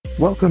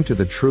Welcome to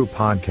the True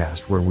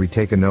Podcast, where we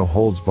take a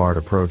no-holds-barred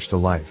approach to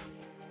life.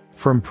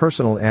 From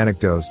personal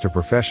anecdotes to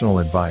professional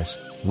advice,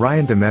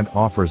 Ryan Dement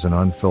offers an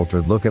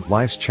unfiltered look at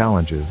life's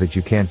challenges that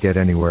you can't get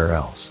anywhere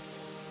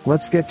else.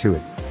 Let's get to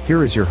it.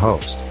 Here is your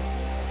host,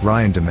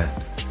 Ryan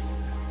Dement.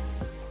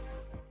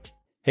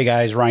 Hey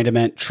guys, Ryan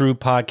Dement, True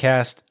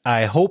Podcast.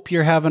 I hope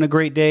you're having a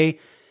great day.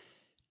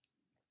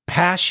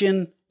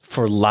 Passion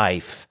for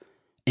life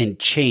and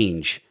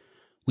change.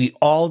 We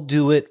all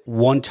do it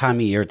one time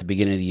a year at the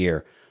beginning of the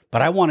year,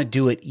 but I want to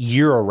do it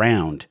year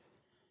round.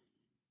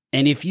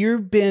 And if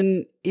you've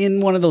been in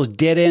one of those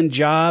dead-end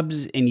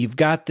jobs and you've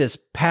got this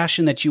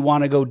passion that you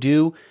want to go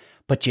do,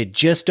 but you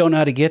just don't know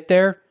how to get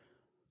there,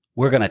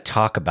 we're going to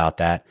talk about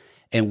that.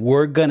 And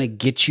we're going to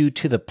get you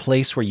to the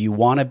place where you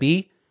want to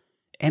be.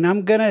 And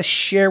I'm going to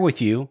share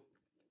with you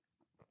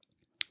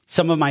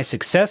some of my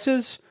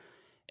successes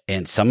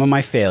and some of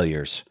my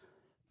failures.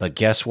 But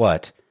guess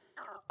what?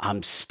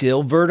 I'm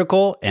still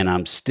vertical and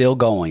I'm still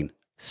going.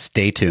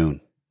 Stay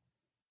tuned.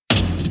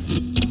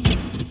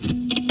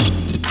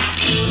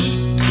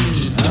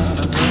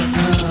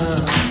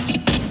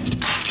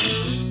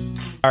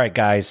 All right,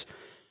 guys.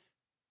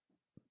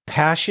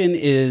 Passion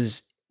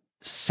is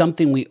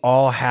something we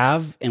all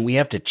have, and we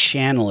have to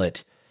channel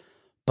it,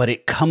 but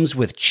it comes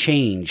with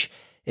change,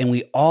 and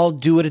we all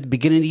do it at the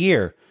beginning of the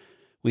year.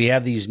 We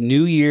have these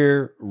New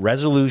Year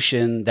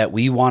resolution that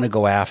we want to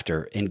go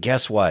after, and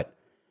guess what?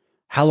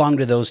 How long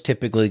do those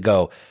typically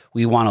go?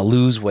 We want to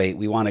lose weight.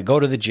 We want to go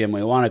to the gym.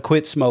 We want to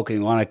quit smoking.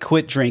 We want to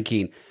quit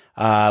drinking.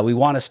 We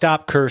want to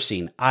stop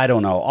cursing. I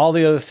don't know. All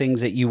the other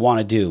things that you want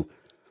to do.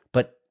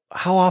 But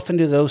how often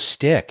do those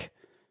stick?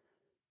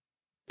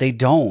 They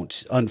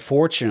don't,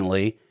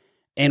 unfortunately.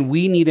 And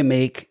we need to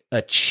make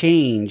a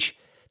change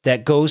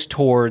that goes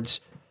towards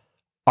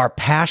our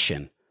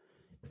passion.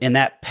 And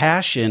that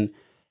passion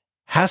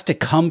has to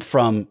come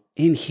from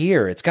in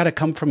here. It's got to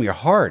come from your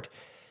heart.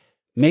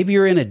 Maybe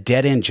you're in a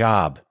dead-end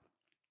job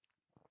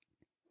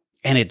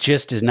and it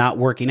just is not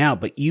working out,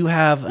 but you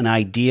have an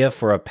idea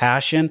for a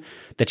passion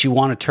that you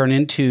want to turn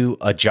into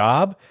a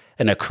job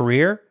and a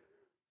career.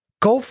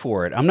 Go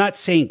for it. I'm not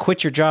saying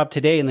quit your job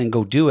today and then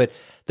go do it.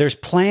 There's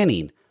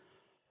planning.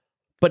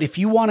 But if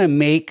you want to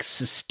make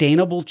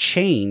sustainable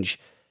change,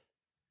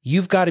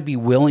 you've got to be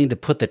willing to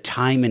put the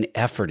time and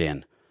effort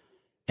in.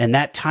 And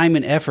that time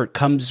and effort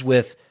comes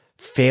with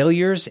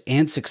failures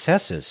and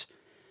successes.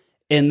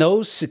 And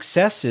those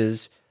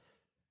successes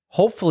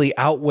hopefully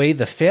outweigh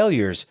the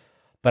failures.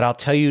 But I'll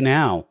tell you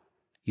now,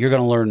 you're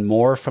going to learn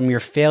more from your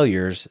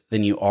failures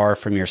than you are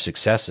from your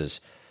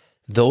successes.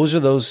 Those are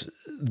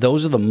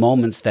the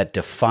moments that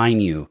define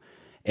you.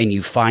 And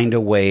you find a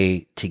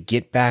way to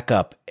get back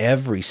up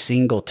every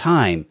single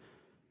time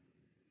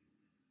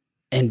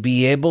and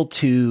be able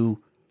to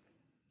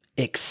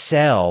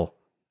excel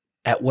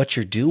at what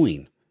you're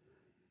doing.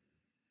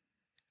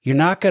 You're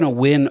not going to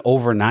win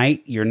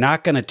overnight. You're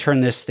not going to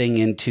turn this thing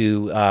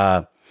into,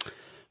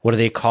 what do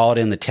they call it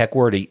in the tech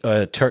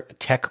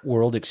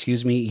world,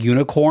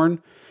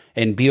 unicorn,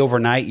 and be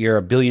overnight. You're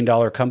a $1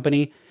 billion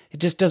company. It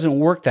just doesn't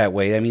work that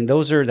way. I mean,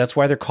 that's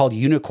why they're called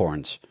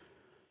unicorns.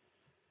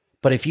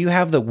 But if you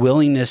have the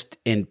willingness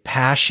and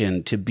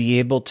passion to be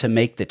able to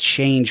make the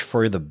change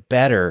for the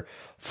better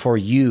for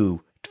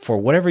you, for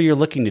whatever you're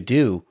looking to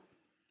do,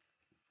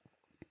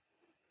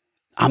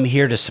 I'm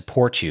here to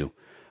support you.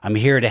 I'm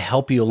here to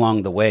help you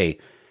along the way.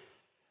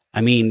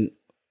 I mean,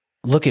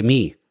 look at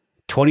me,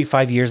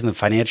 25 years in the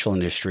financial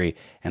industry,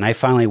 and I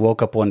finally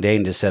woke up one day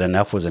and just said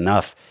enough was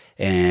enough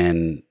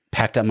and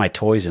packed up my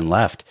toys and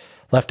left.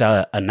 Left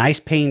a nice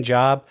paying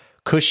job,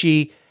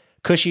 cushy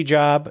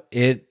job.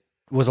 It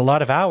was a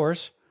lot of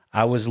hours.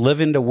 I was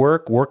living to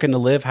work, working to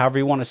live, however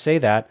you want to say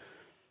that.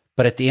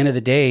 But at the end of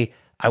the day,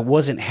 I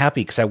wasn't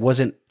happy because I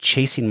wasn't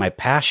chasing my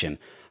passion.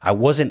 I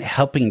wasn't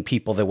helping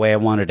people the way I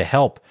wanted to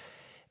help.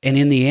 And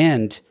in the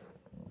end,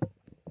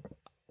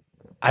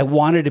 I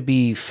wanted to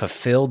be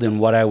fulfilled in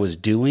what I was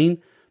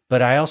doing,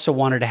 but I also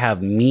wanted to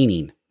have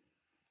meaning.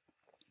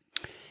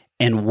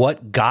 And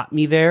what got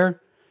me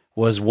there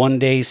was one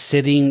day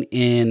sitting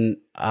in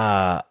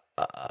a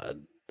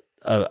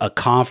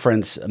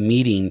conference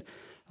meeting,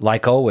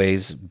 like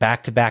always,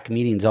 back-to-back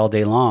meetings all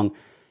day long.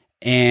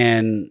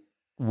 And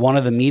one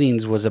of the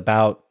meetings was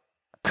about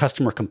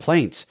customer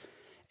complaints.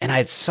 And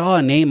I saw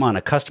a name on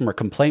a customer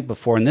complaint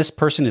before, and this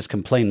person has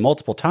complained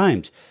multiple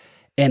times,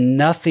 and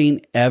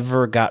nothing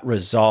ever got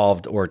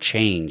resolved or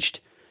changed.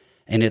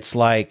 And it's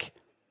like,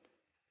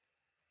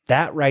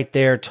 that right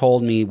there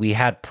told me we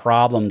had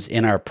problems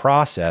in our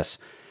process,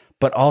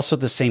 but also at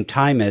the same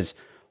time as,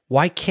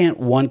 why can't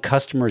one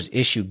customer's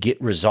issue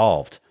get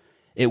resolved?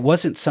 It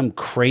wasn't some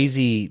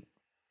crazy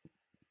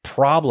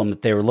problem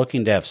that they were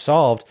looking to have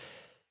solved.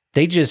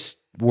 They just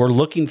were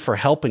looking for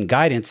help and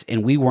guidance,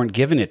 and we weren't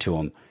giving it to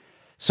them.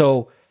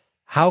 So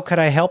how could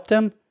I help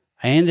them?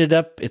 I ended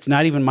up, it's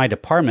not even my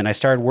department. I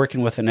started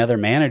working with another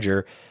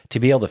manager to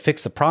be able to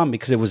fix the problem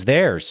because it was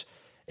theirs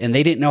and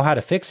they didn't know how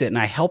to fix it. And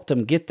I helped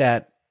them get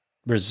that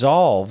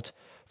resolved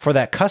for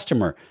that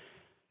customer.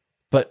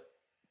 But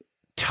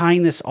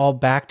tying this all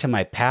back to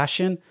my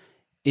passion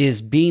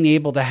is being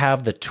able to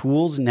have the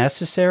tools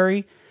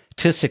necessary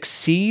to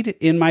succeed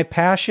in my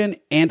passion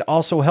and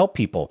also help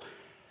people.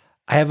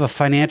 I have a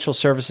financial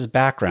services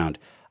background.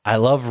 I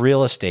love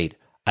real estate.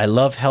 I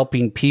love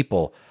helping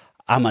people.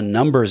 I'm a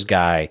numbers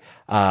guy.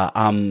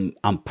 I'm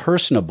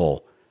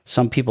personable.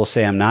 Some people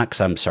say I'm not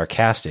because I'm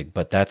sarcastic,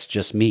 but that's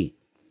just me.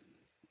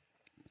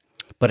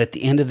 But at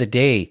the end of the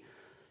day,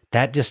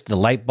 the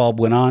light bulb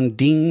went on,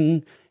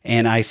 ding,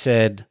 and I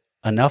said,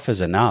 enough is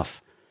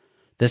enough.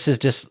 This is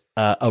just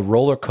a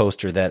roller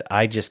coaster that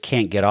I just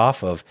can't get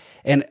off of.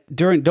 And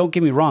don't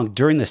get me wrong,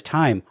 during this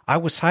time, I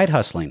was side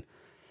hustling.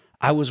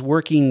 I was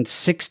working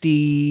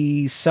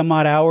 60 some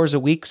odd hours a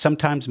week,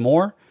 sometimes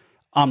more,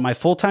 on my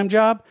full-time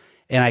job.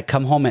 And I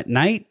come home at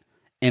night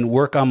and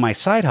work on my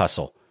side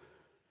hustle.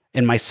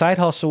 And my side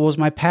hustle was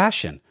my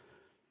passion.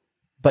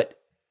 But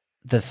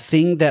the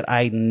thing that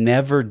I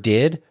never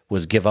did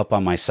was give up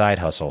on my side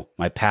hustle,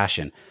 my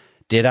passion.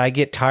 Did I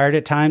get tired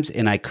at times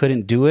and I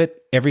couldn't do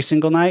it every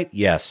single night?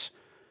 Yes,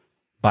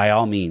 by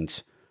all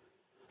means.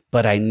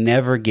 But I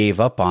never gave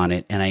up on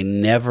it, and I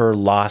never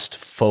lost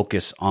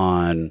focus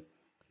on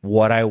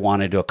what I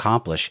wanted to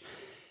accomplish.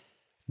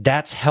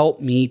 That's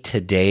helped me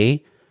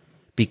today,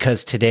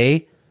 because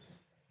today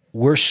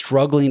we're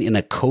struggling in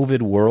a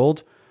COVID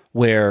world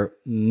where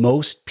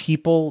most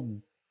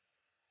people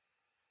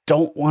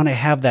don't want to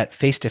have that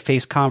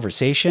face-to-face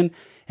conversation.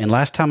 And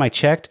last time I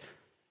checked,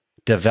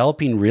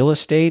 developing real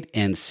estate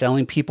and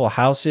selling people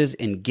houses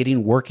and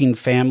getting working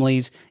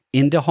families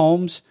into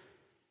homes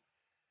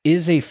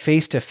is a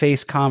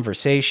face-to-face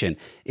conversation.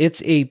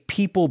 It's a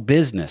people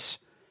business.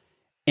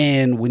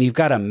 And when you've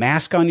got a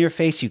mask on your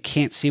face, you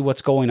can't see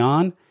what's going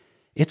on.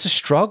 It's a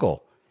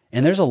struggle.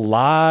 And there's a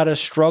lot of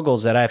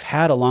struggles that I've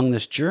had along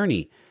this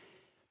journey.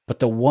 But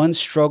the one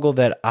struggle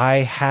that I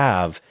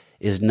have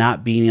is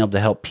not being able to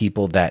help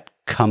people that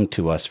come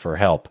to us for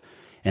help.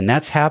 And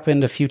that's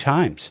happened a few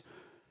times.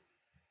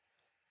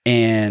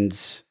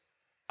 And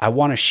I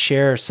want to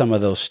share some of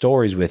those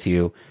stories with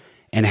you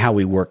and how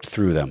we worked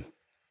through them.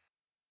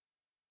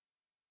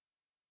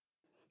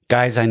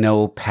 Guys, I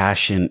know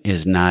passion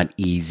is not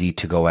easy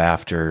to go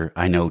after.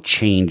 I know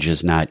change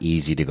is not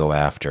easy to go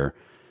after.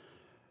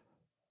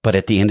 But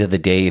at the end of the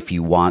day, if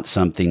you want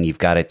something, you've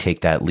got to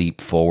take that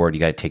leap forward. You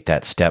got to take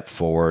that step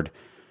forward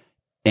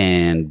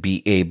and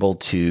be able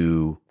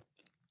to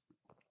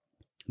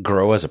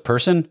grow as a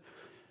person.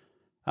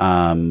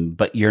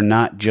 But you're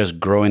not just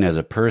growing as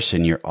a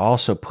person. You're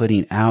also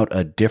putting out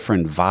a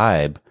different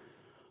vibe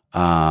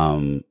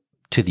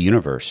to the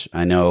universe.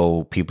 I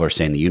know people are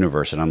saying the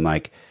universe, and I'm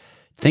like,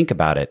 think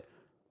about it.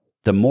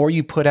 The more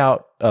you put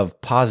out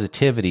of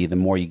positivity, the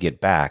more you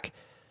get back.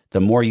 The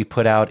more you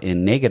put out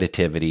in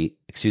negativity,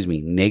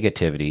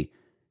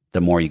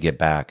 the more you get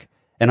back.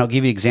 And I'll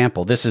give you an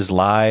example. This is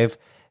live.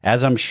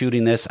 As I'm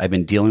shooting this, I've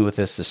been dealing with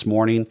this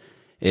morning,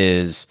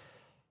 is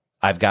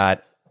I've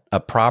got a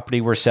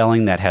property we're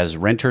selling that has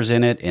renters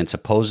in it, and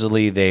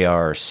supposedly they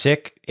are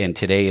sick, and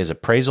today is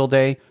appraisal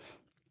day,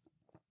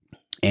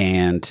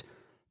 and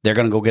they're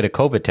going to go get a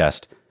COVID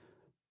test.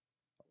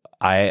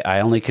 I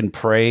only can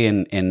pray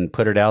and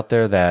put it out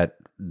there that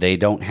they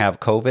don't have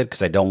COVID,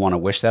 because I don't want to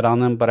wish that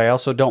on them, but I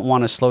also don't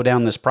want to slow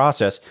down this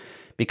process,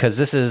 because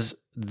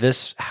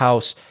this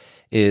house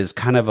is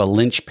kind of a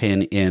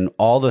linchpin in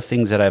all the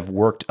things that I've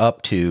worked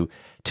up to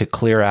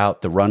clear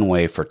out the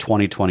runway for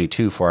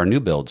 2022 for our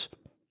new builds.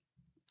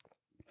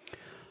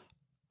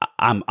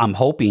 I'm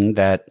hoping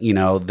that,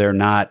 they're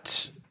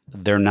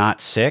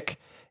not sick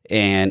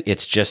and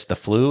it's just the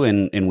flu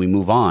and we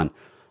move on.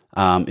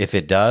 If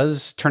it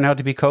does turn out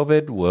to be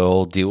COVID,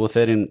 we'll deal with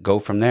it and go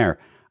from there.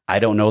 I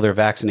don't know their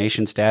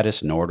vaccination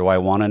status, nor do I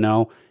want to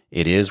know.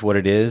 It is what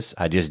it is.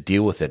 I just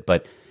deal with it.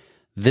 But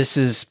this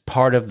is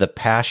part of the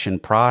passion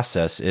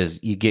process,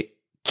 is you get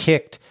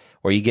kicked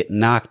or you get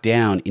knocked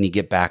down and you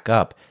get back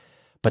up.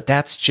 But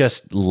that's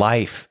just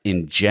life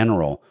in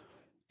general.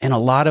 And a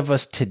lot of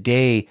us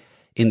today,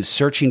 in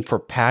searching for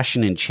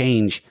passion and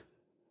change,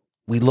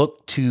 we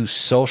look to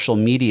social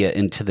media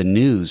and to the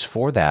news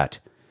for that.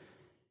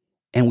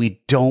 And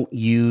we don't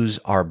use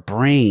our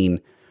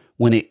brain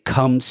when it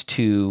comes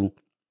to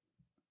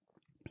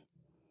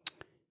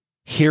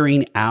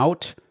hearing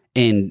out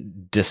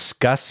and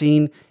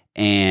discussing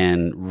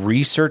and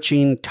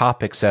researching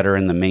topics that are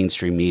in the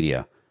mainstream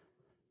media.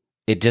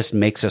 It just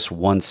makes us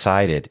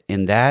one-sided.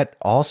 And that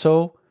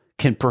also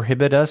can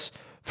prohibit us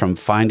from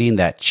finding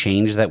that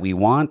change that we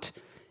want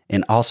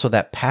and also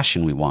that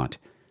passion we want.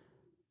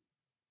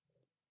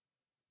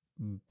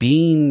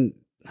 I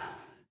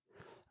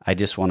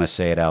just want to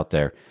say it out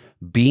there.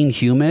 Being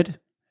human,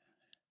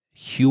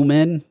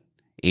 Human,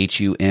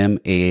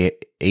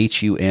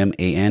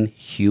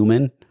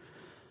 human.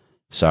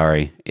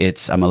 Sorry,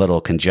 I'm a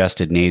little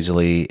congested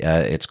nasally.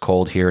 It's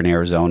cold here in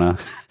Arizona,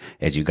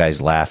 as you guys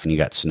laugh, and you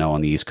got snow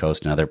on the East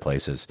Coast and other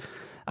places.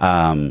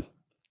 But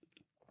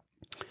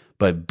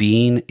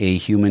being a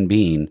human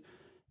being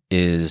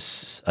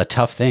is a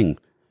tough thing.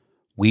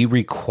 We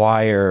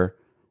require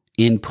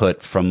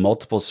input from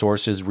multiple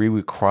sources. We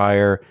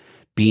require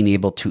being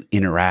able to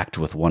interact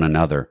with one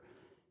another.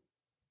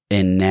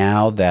 And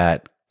now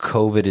that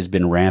COVID has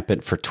been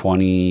rampant for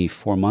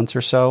 24 months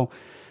or so,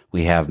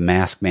 we have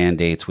mask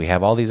mandates, we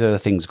have all these other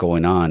things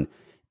going on.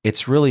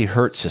 It's really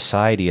hurt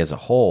society as a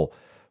whole,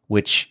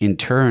 which in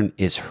turn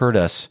has hurt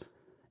us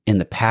in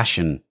the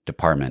passion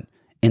department,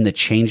 in the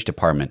change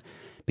department.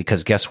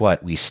 Because guess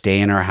what? We stay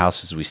in our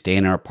houses, we stay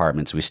in our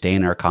apartments, we stay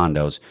in our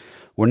condos.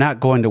 We're not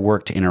going to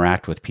work to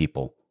interact with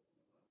people.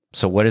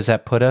 So what does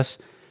that put us?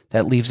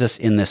 That leaves us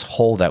in this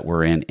hole that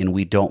we're in, and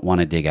we don't want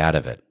to dig out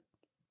of it.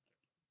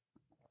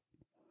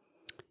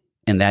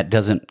 And that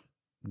doesn't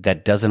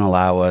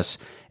allow us.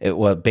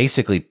 It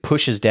basically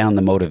pushes down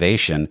the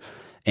motivation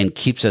and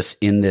keeps us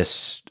in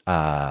this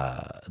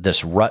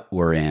rut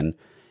we're in.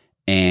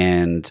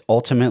 And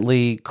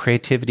ultimately,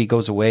 creativity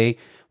goes away.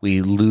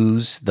 We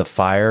lose the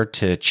fire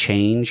to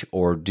change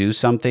or do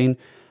something.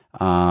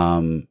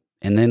 And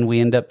then we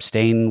end up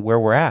staying where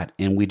we're at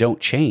and we don't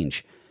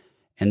change.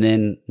 And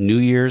then New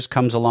Year's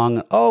comes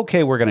along. Oh,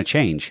 okay, we're going to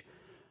change.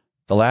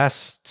 The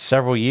last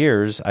several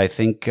years, I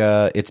think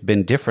it's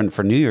been different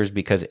for New Year's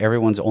because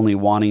everyone's only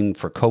wanting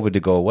for COVID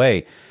to go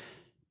away.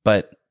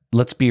 But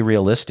let's be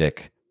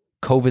realistic.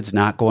 COVID's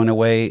not going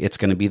away. It's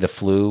going to be the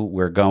flu.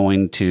 We're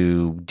going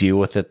to deal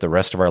with it the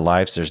rest of our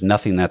lives. There's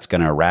nothing that's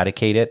going to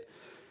eradicate it.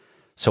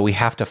 So we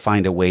have to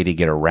find a way to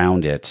get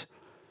around it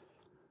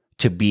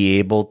to be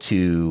able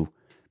to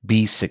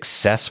be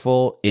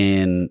successful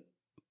in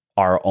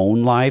our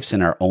own lives,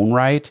 in our own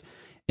right,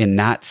 and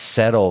not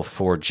settle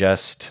for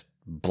just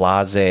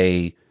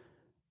blase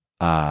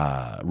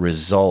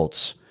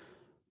results,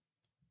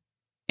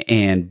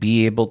 and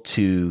be able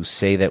to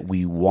say that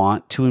we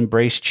want to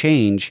embrace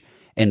change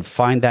and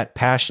find that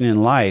passion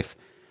in life,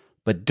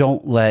 but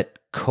don't let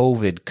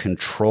COVID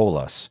control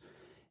us.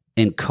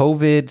 And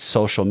COVID,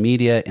 social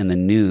media, and the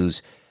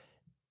news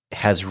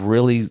has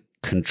really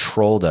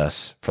controlled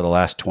us for the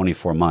last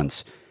 24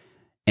 months.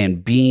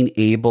 And being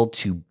able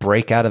to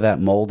break out of that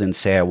mold and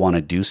say, I want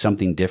to do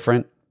something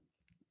different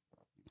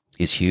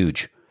is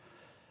huge.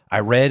 I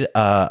read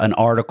an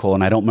article,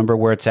 and I don't remember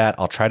where it's at.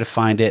 I'll try to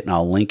find it, and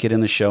I'll link it in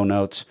the show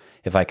notes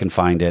if I can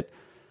find it.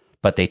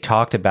 But they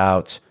talked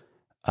about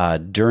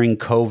during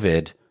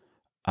COVID,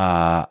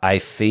 I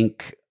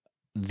think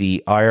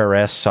the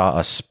IRS saw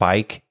a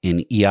spike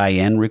in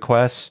EIN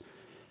requests,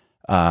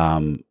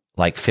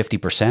 like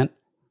 50%.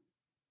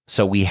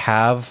 So we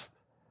have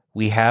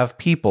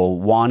people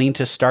wanting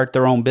to start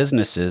their own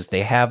businesses.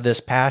 They have this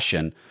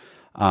passion,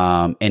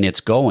 and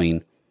it's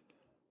going.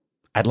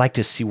 I'd like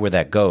to see where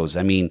that goes.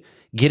 I mean,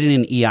 getting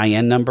an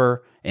EIN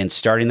number and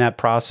starting that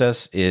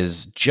process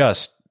is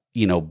just,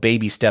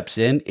 baby steps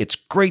in. It's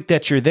great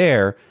that you're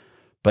there,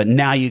 but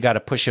now you got to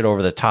push it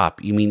over the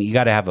top. You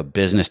got to have a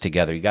business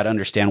together. You got to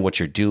understand what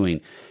you're doing.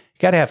 You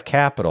got to have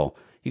capital.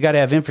 You got to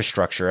have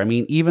infrastructure.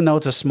 Even though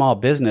it's a small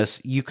business,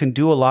 you can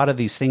do a lot of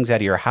these things out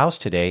of your house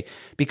today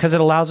because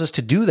it allows us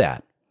to do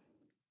that.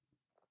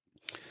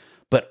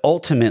 But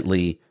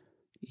ultimately,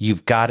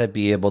 you've got to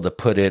be able to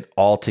put it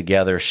all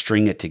together,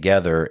 string it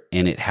together,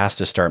 and it has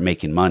to start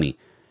making money.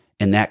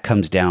 And that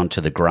comes down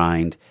to the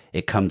grind.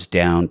 It comes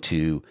down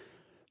to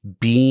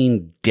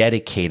being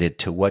dedicated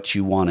to what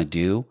you want to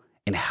do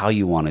and how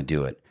you want to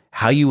do it.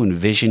 How you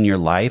envision your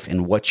life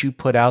and what you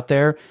put out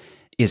there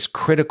is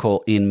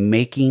critical in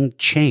making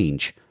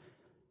change.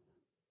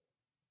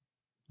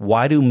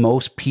 Why do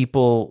most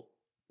people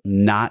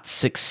not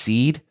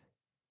succeed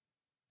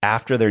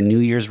after their New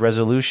Year's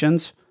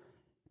resolutions?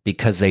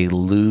 Because they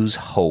lose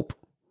hope.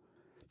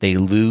 They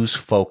lose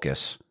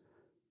focus.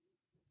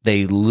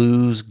 They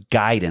lose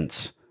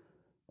guidance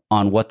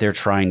on what they're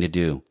trying to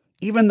do.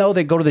 Even though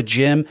they go to the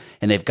gym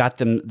and they've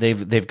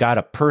got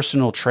a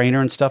personal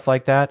trainer and stuff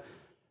like that,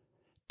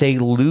 they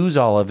lose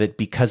all of it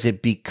because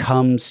it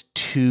becomes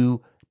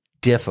too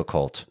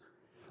difficult,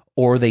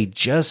 or they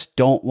just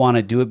don't want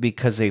to do it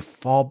because they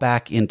fall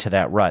back into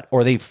that rut,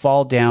 or they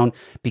fall down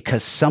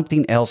because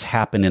something else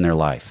happened in their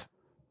life.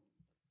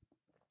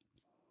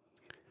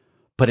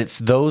 But it's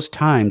those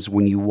times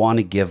when you want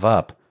to give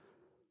up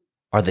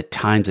are the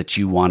times that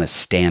you want to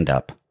stand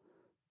up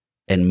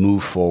and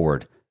move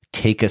forward,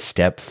 take a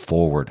step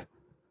forward.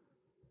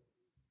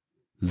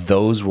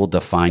 Those will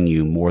define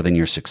you more than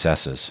your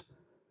successes.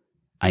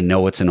 I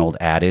know it's an old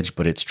adage,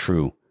 but it's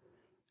true.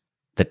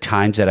 The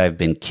times that I've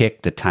been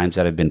kicked, the times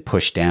that I've been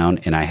pushed down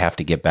and I have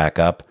to get back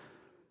up,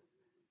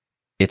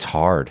 it's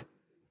hard.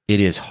 It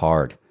is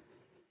hard.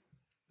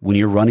 When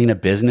you're running a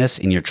business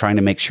and you're trying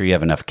to make sure you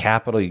have enough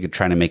capital, you're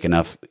trying to make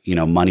enough,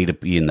 money to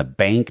be in the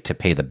bank to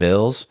pay the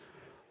bills,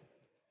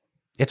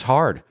 it's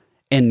hard.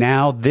 And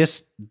now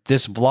this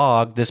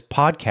vlog, this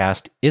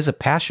podcast is a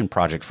passion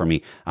project for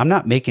me. I'm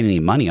not making any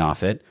money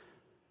off it.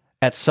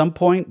 At some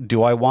point,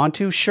 do I want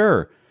to?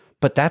 Sure.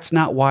 But that's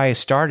not why I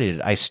started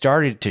it. I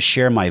started to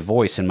share my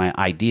voice and my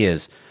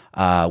ideas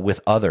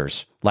with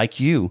others like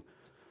you,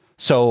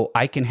 so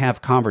I can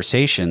have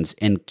conversations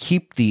and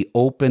keep the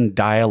open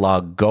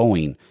dialogue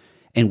going,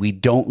 and we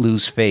don't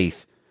lose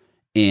faith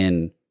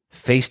in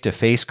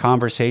face-to-face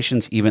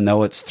conversations, even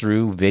though it's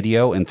through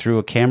video and through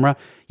a camera.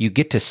 You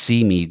get to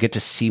see me. You get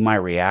to see my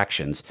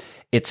reactions.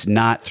 It's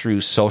not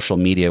through social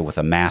media with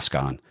a mask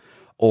on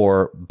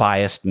or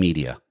biased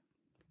media.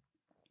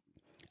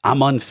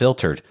 I'm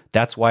unfiltered.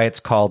 That's why it's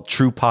called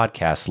True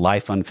Podcast,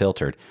 Life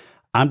Unfiltered.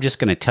 I'm just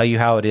going to tell you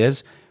how it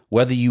is.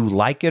 Whether you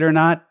like it or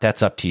not,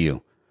 that's up to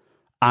you.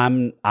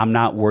 I'm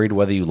not worried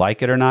whether you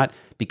like it or not,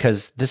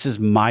 because this is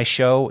my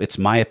show. It's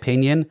my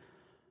opinion.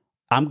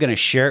 I'm going to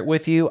share it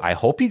with you. I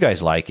hope you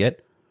guys like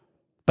it.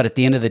 But at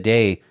the end of the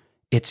day,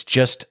 it's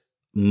just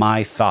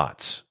my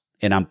thoughts,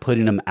 and I'm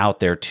putting them out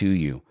there to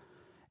you.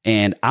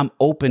 And I'm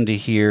open to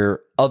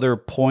hear other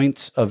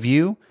points of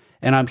view,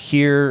 and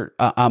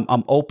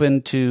I'm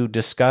open to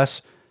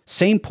discuss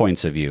same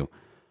points of view.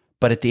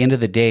 But at the end of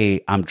the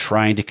day, I'm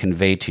trying to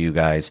convey to you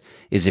guys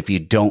is if you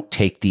don't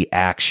take the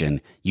action,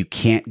 you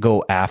can't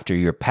go after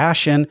your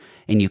passion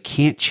and you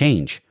can't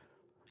change.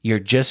 You're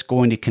just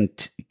going to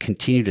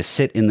continue to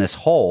sit in this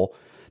hole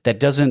that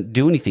doesn't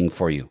do anything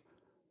for you.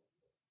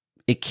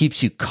 It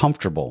keeps you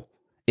comfortable.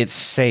 It's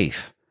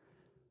safe.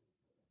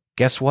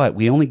 Guess what?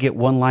 We only get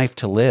one life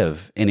to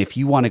live. And if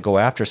you want to go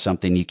after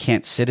something, you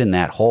can't sit in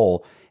that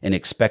hole and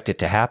expect it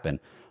to happen.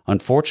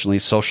 Unfortunately,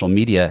 social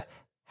media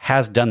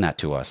has done that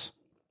to us.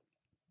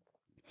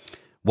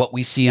 What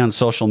we see on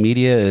social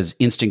media is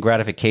instant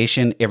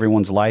gratification.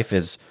 Everyone's life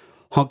is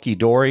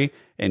hunky-dory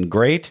and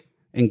great.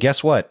 And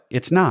guess what?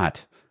 It's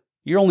not.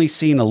 You're only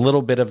seeing a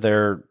little bit of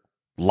their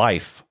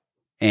life,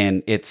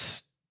 and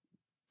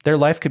their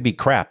life could be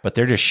crap, but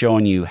they're just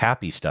showing you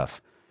happy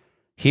stuff.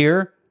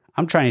 Here,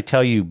 I'm trying to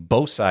tell you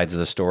both sides of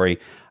the story.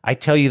 I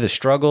tell you the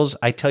struggles.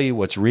 I tell you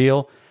what's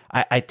real.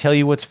 I tell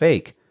you what's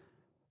fake.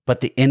 But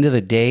at the end of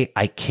the day,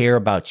 I care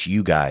about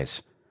you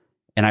guys,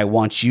 and I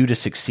want you to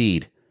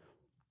succeed.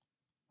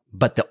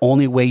 But the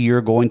only way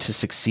you're going to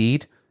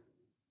succeed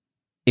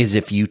is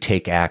if you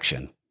take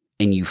action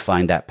and you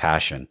find that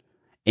passion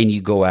and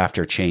you go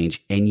after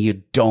change and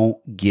you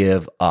don't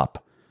give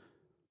up.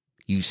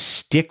 You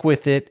stick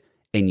with it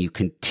and you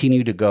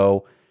continue to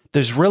go.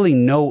 There's really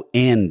no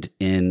end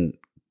in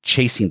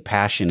chasing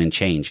passion and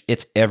change.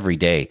 It's every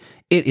day.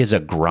 It is a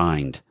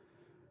grind,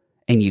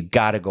 and you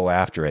got to go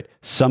after it.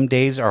 Some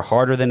days are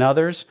harder than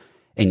others,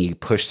 and you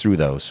push through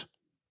those.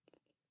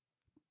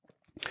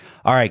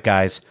 All right,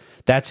 guys.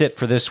 That's it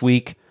for this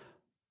week.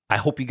 I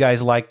hope you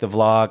guys like the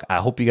vlog. I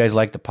hope you guys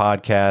like the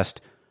podcast.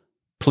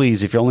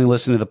 Please, if you're only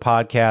listening to the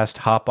podcast,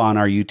 hop on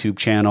our YouTube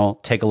channel,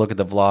 take a look at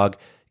the vlog,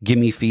 give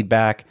me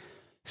feedback.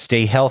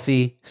 Stay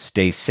healthy,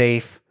 stay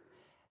safe,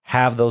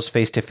 have those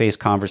face-to-face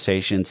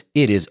conversations.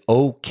 It is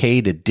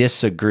okay to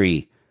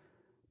disagree,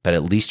 but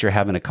at least you're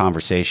having a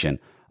conversation.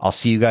 I'll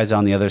see you guys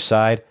on the other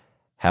side.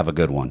 Have a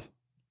good one.